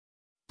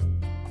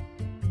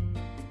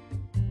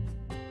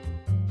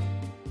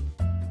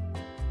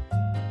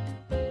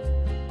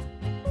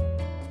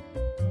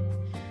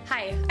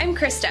Hi, I'm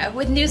Krista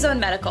with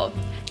NuZoneMedical.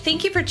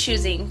 Thank you for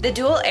choosing the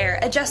dual-air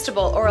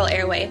adjustable oral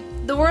airway,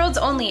 the world's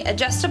only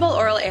adjustable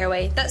oral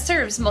airway that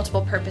serves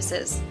multiple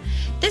purposes.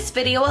 This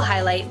video will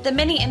highlight the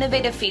many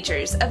innovative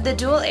features of the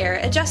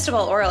dual-air adjustable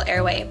oral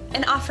airway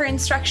and offer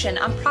instruction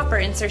on proper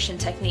insertion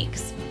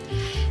techniques.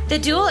 The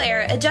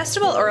dual-air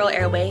adjustable oral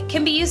airway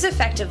can be used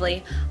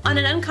effectively on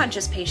an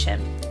unconscious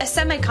patient, a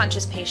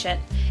semi-conscious patient,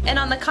 and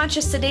on the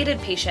conscious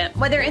sedated patient,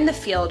 whether in the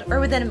field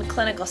or within a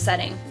clinical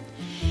setting.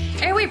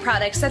 Airway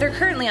products that are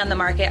currently on the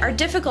market are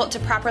difficult to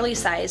properly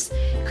size,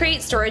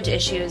 create storage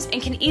issues, and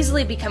can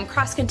easily become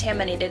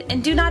cross-contaminated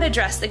and do not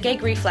address the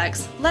gag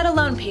reflex, let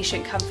alone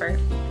patient comfort.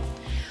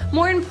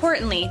 More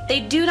importantly, they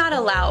do not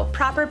allow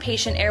proper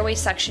patient airway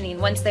suctioning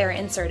once they are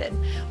inserted,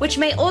 which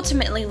may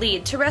ultimately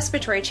lead to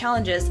respiratory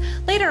challenges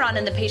later on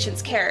in the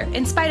patient's care,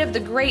 in spite of the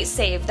great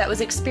save that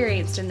was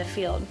experienced in the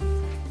field.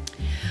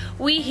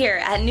 We here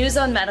at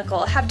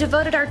NuZoneMedical have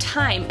devoted our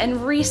time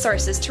and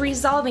resources to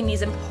resolving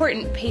these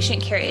important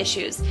patient care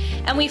issues,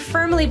 and we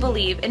firmly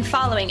believe in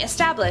following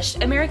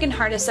established American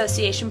Heart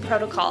Association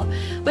protocol,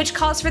 which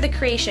calls for the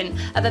creation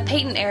of a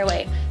patent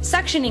airway,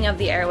 suctioning of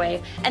the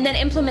airway, and then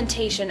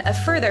implementation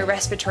of further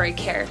respiratory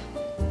care.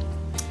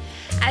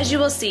 As you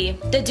will see,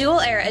 the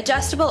dual-air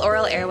adjustable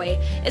oral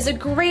airway is a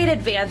great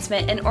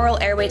advancement in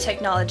oral airway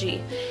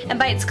technology, and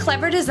by its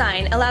clever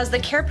design allows the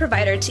care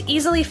provider to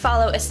easily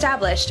follow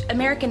established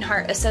American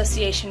Heart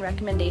Association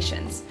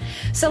recommendations.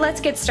 So let's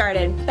get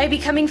started by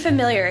becoming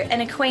familiar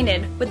and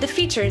acquainted with the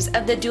features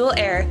of the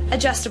dual-air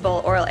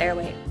adjustable oral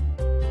airway.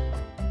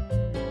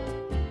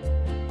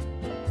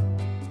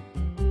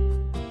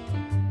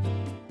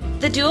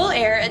 The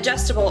dual-air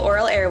adjustable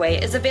oral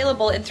airway is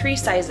available in 3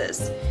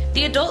 sizes.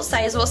 The adult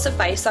size will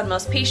suffice on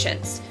most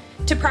patients.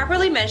 To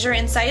properly measure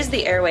and size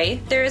the airway,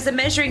 there is a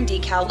measuring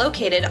decal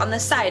located on the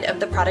side of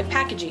the product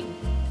packaging.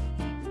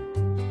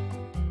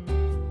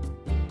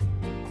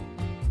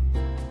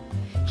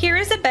 Here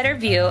is a better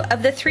view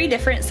of the 3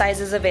 different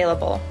sizes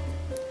available.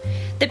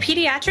 The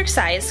pediatric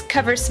size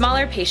covers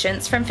smaller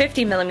patients from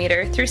 50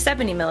 mm through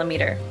 70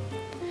 mm.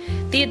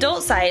 The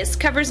adult size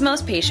covers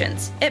most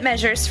patients. It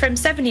measures from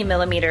 70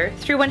 mm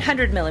through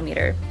 100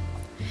 mm.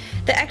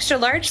 The extra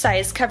large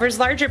size covers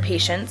larger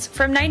patients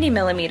from 90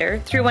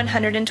 mm through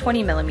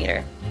 120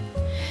 mm.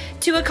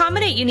 To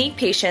accommodate unique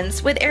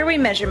patients with airway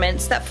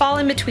measurements that fall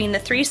in between the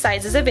 3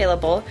 sizes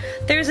available,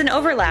 there is an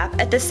overlap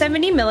at the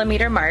 70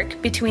 mm mark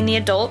between the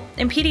adult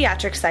and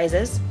pediatric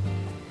sizes,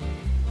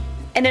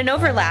 and an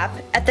overlap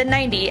at the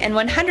 90 and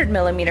 100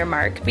 mm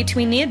mark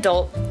between the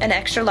adult and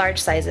extra large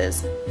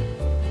sizes.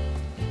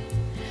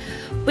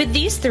 With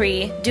these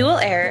 3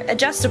 dual-air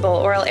adjustable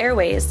oral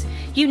airways,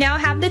 you now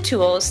have the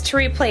tools to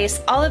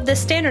replace all of the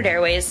standard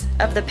airways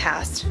of the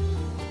past.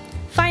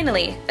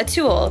 Finally, a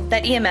tool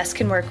that EMS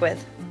can work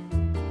with.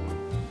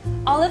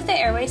 All of the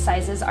airway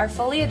sizes are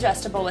fully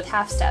adjustable with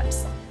half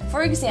steps.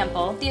 For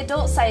example, the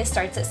adult size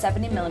starts at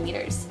 70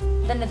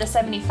 mm, then to the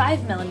 75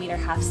 mm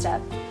half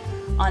step,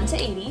 on to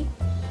 80,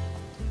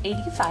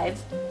 85,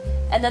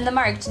 and then the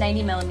marked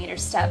 90 mm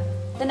step.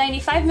 The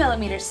 95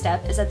 mm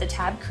step is at the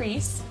tab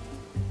crease,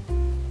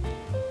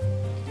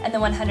 and the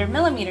 100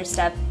 mm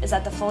step is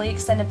at the fully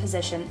extended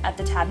position at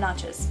the tab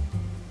notches.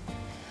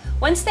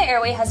 Once the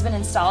airway has been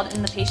installed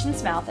in the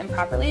patient's mouth and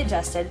properly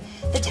adjusted,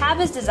 the tab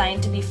is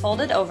designed to be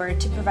folded over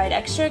to provide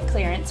extra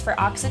clearance for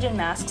oxygen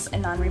masks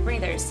and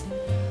non-rebreathers.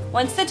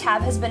 Once the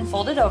tab has been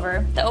folded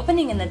over, the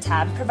opening in the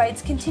tab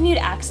provides continued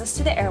access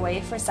to the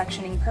airway for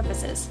suctioning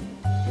purposes.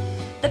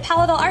 The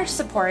palatal arch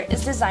support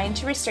is designed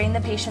to restrain the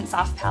patient's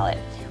soft palate,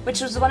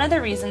 which was one of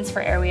the reasons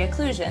for airway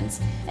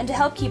occlusions, and to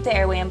help keep the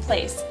airway in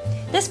place.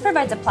 This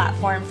provides a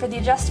platform for the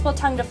adjustable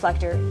tongue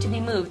deflector to be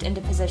moved into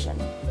position.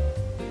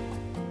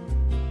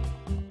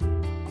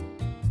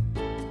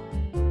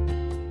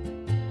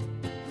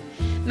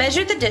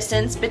 Measure the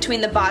distance between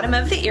the bottom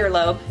of the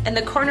earlobe and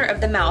the corner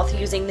of the mouth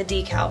using the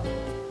decal.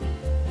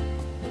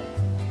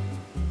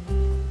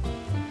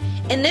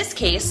 In this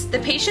case, the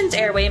patient's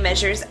airway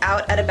measures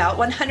out at about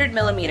 100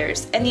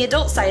 mm, and the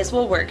adult size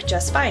will work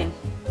just fine.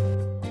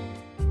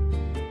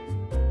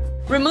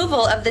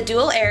 Removal of the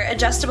dual-air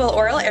adjustable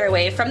oral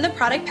airway from the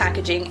product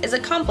packaging is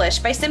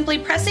accomplished by simply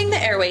pressing the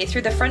airway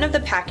through the front of the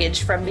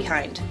package from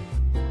behind.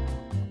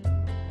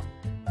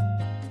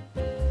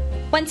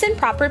 Once in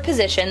proper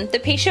position, the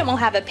patient will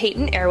have a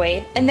patent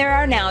airway, and there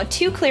are now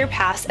 2 clear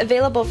paths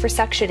available for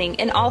suctioning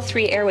in all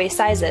 3 airway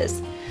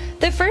sizes.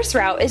 The first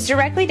route is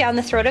directly down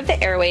the throat of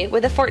the airway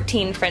with a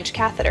 14 French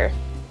catheter.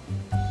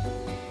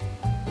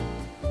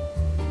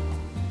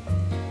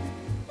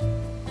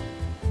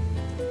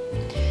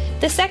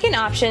 The second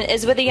option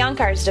is with a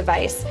Yankar's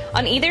device,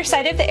 on either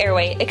side of the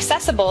airway,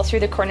 accessible through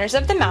the corners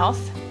of the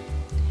mouth,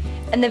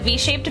 and the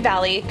V-shaped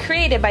valley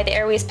created by the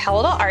airway's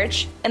palatal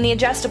arch and the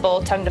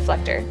adjustable tongue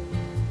deflector.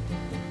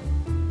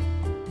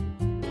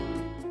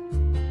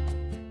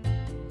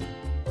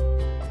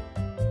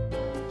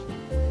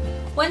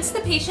 Once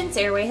the patient's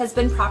airway has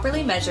been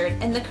properly measured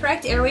and the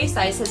correct airway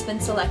size has been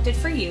selected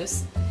for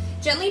use,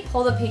 Gently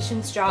pull the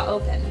patient's jaw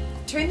open.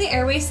 Turn the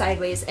airway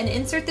sideways and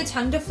insert the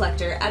tongue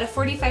deflector at a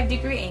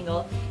 45-degree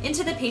angle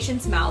into the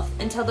patient's mouth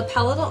until the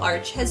palatal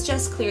arch has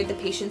just cleared the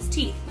patient's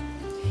teeth.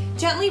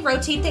 Gently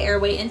rotate the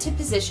airway into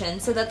position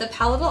so that the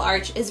palatal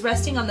arch is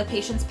resting on the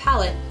patient's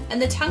palate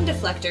and the tongue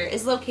deflector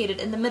is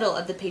located in the middle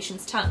of the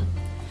patient's tongue.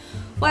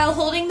 While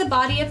holding the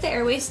body of the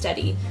airway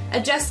steady,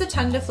 adjust the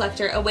tongue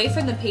deflector away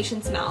from the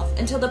patient's mouth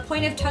until the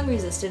point of tongue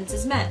resistance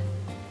is met.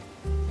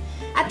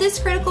 At this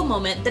critical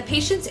moment, the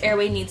patient's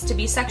airway needs to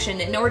be suctioned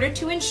in order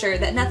to ensure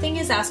that nothing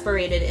is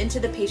aspirated into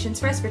the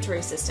patient's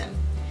respiratory system.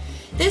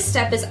 This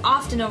step is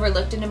often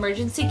overlooked in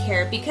emergency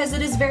care because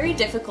it is very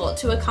difficult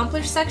to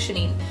accomplish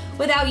suctioning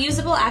without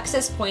usable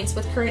access points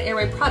with current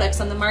airway products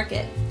on the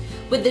market.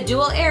 With the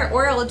dual air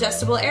oral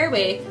adjustable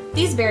airway,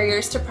 these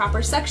barriers to proper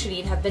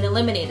suctioning have been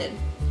eliminated.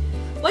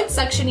 Once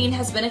suctioning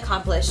has been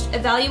accomplished,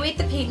 evaluate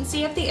the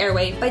patency of the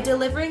airway by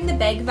delivering the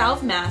bag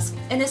valve mask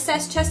and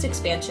assess chest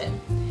expansion.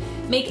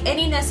 Make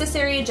any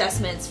necessary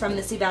adjustments from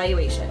this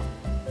evaluation.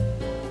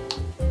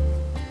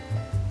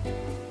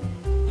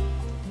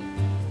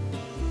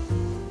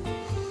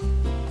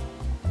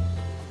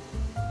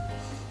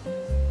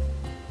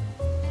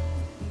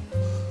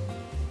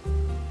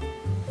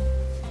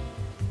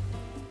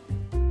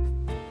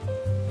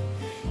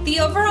 The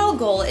overall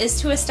goal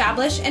is to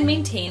establish and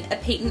maintain a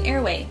patent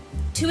airway.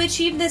 To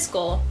achieve this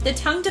goal, the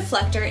tongue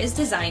deflector is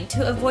designed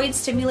to avoid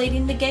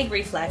stimulating the gag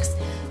reflex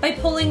by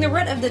pulling the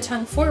root of the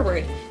tongue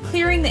forward,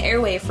 clearing the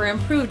airway for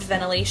improved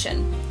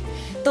ventilation.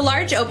 The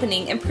large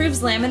opening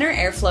improves laminar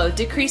airflow,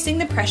 decreasing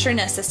the pressure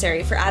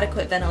necessary for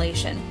adequate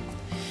ventilation.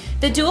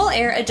 The dual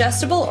air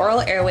adjustable oral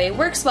airway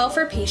works well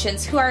for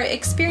patients who are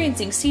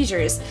experiencing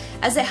seizures,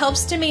 as it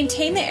helps to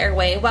maintain the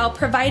airway while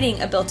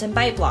providing a built-in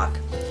bite block.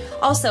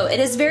 Also, it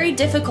is very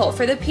difficult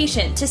for the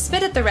patient to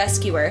spit at the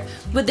rescuer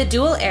with the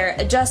dual air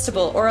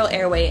adjustable oral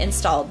airway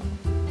installed.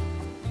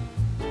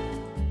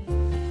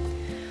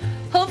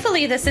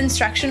 Hopefully this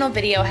instructional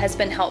video has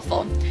been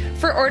helpful.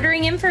 For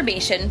ordering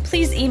information,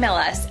 please email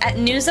us at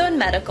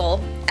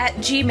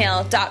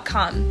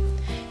NuZoneMedical@gmail.com.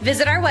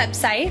 Visit our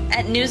website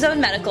at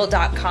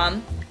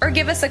NuZoneMedical.com or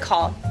give us a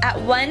call at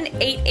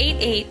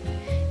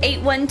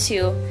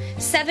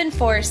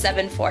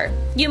 1-888-812-7474.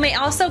 You may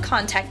also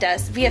contact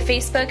us via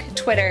Facebook,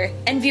 Twitter,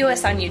 and view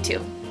us on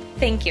YouTube.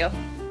 Thank you.